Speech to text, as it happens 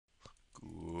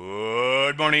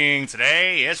morning.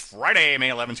 Today is Friday, May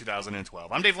 11,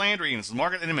 2012. I'm Dave Landry, and this is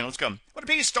Market in a Minute. Let's go. Well, the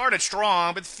piece started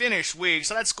strong, but finished weak,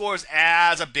 so that scores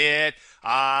as a bit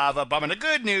of a bummer. The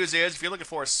good news is, if you're looking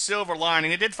for a silver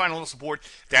lining, it did find a little support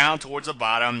down towards the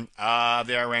bottom of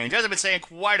their range. As I've been saying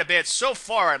quite a bit, so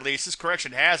far at least, this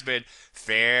correction has been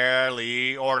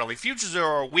fairly orderly. Futures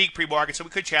are a weak pre-market, so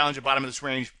we could challenge the bottom of this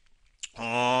range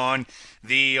on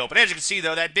the open. As you can see,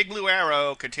 though, that big blue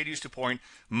arrow continues to point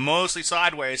mostly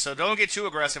sideways, so don't get too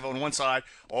aggressive on one side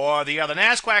or the other.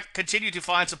 NASDAQ continued to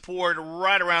find support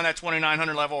right around that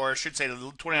 2,900 level, or I should say the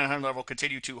 2,900 level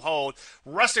continued to hold.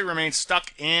 Rusty remains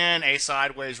stuck in a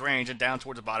sideways range and down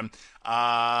towards the bottom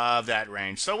of that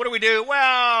range. So what do we do?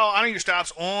 Well, honor your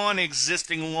stops on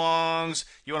existing longs.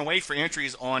 You want to wait for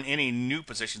entries on any new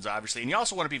positions, obviously, and you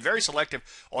also want to be very selective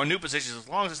on new positions as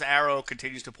long as this arrow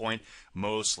continues to point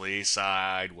mostly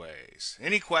sideways.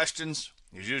 Any questions?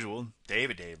 As usual, Dave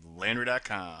at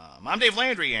DaveLandry.com. I'm Dave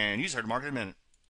Landry, and you just heard Market in a Minute.